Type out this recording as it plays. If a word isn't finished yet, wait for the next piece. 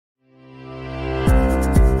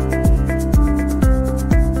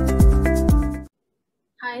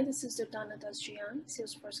this is Dupdana Dasjian,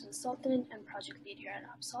 Salesforce consultant and project lead here at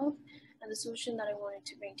Absolve, and the solution that I wanted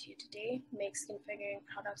to bring to you today makes configuring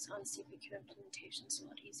products on CPQ implementations a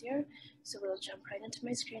lot easier. So we'll jump right into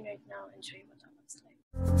my screen right now and show you what that looks like.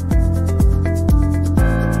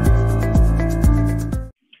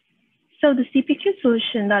 So the CPQ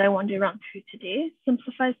solution that I want to run through today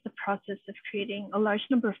simplifies the process of creating a large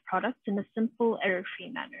number of products in a simple, error-free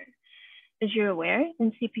manner. As you're aware,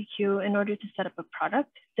 in CPQ, in order to set up a product,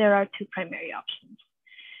 there are two primary options.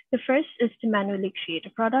 The first is to manually create a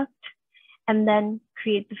product and then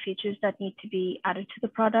create the features that need to be added to the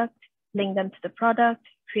product, link them to the product,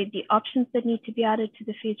 create the options that need to be added to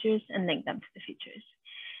the features, and link them to the features.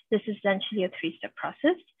 This is essentially a three-step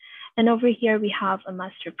process. And over here, we have a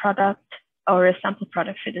master product or a sample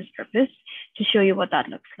product for this purpose to show you what that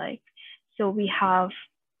looks like. So we have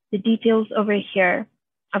the details over here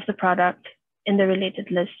of the product. In the related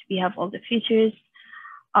list, we have all the features,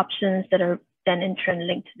 options that are then in turn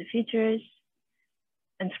linked to the features,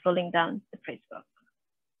 and scrolling down the price book.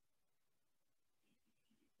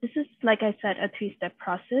 This is, like I said, a three-step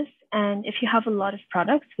process. And if you have a lot of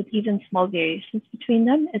products with even small variations between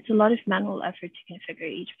them, it's a lot of manual effort to configure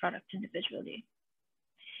each product individually.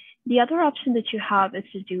 The other option that you have is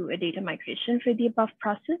to do a data migration for the above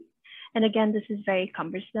process. And again, this is very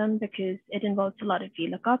cumbersome because it involves a lot of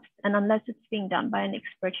VLOOKUPs. And unless it's being done by an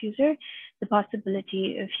expert user, the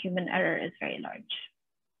possibility of human error is very large.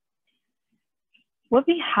 What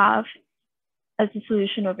we have as a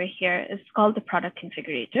solution over here is called the Product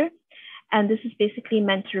Configurator. And this is basically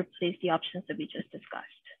meant to replace the options that we just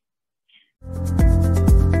discussed.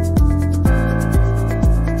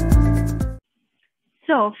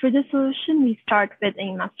 So for this solution, we start with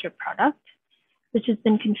a master product, which has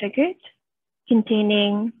been configured,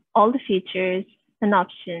 containing all the features and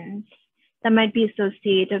options that might be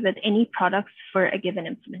associated with any products for a given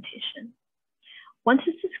implementation. Once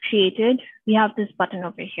this is created, we have this button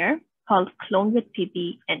over here called Clone with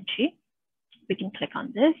PB Entry. We can click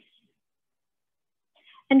on this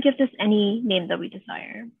and give this any name that we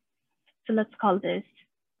desire. So let's call this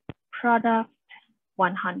Product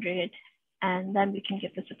 100, and then we can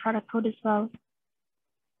give this a product code as well.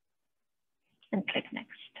 And click next.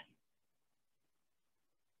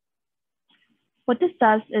 What this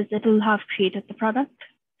does is it will have created the product,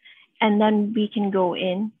 and then we can go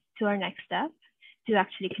in to our next step to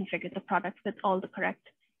actually configure the product with all the correct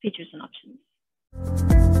features and options.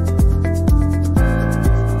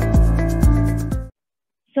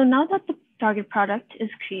 So now that the target product is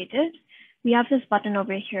created, we have this button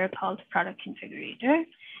over here called Product Configurator,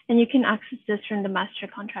 and you can access this from the master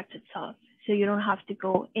contract itself. So you don't have to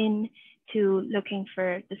go in to looking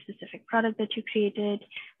for the specific product that you created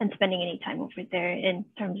and spending any time over there in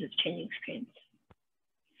terms of changing screens.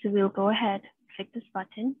 So we'll go ahead, click this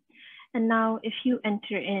button. And now if you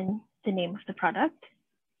enter in the name of the product,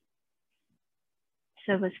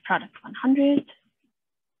 so it was Product 100,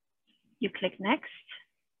 you click next.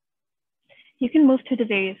 You can move to the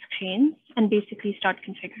various screens and basically start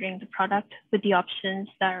configuring the product with the options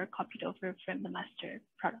that are copied over from the master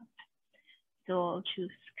product. So I'll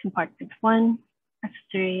choose compartment 1,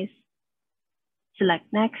 accessories, select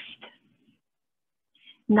next.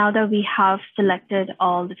 Now that we have selected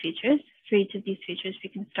all the features, for each of these features, we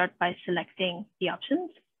can start by selecting the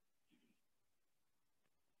options.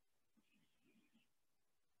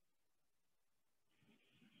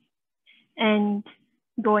 And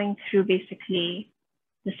going through basically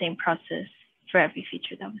the same process for every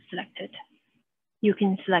feature that was selected. You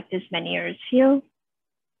can select as many or as few.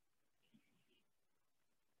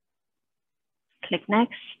 Click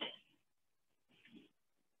next,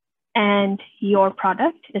 and your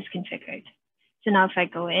product is configured. So now if I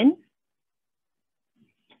go in,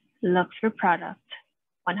 look for product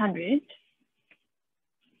 100,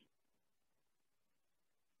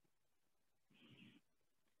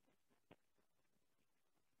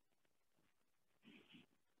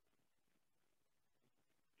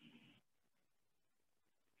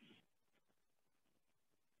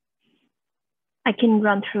 I can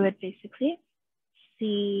run through it basically.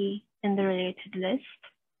 See in the related list,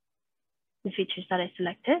 the features that I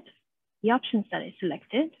selected, the options that I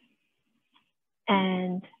selected,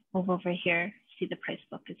 and move over here, see the price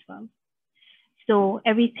book as well. So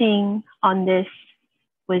everything on this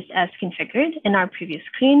was as configured in our previous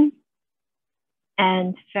screen,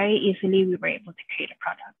 and very easily we were able to create a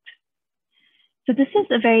product. So this is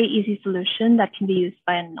a very easy solution that can be used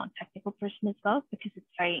by a non-technical person as well, because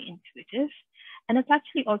it's very intuitive. And it's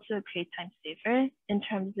actually also a great time saver in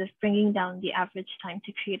terms of bringing down the average time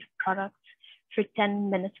to create a product for 10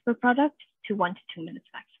 minutes per product to 1 to 2 minutes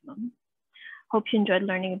maximum. Hope you enjoyed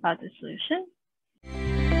learning about the solution.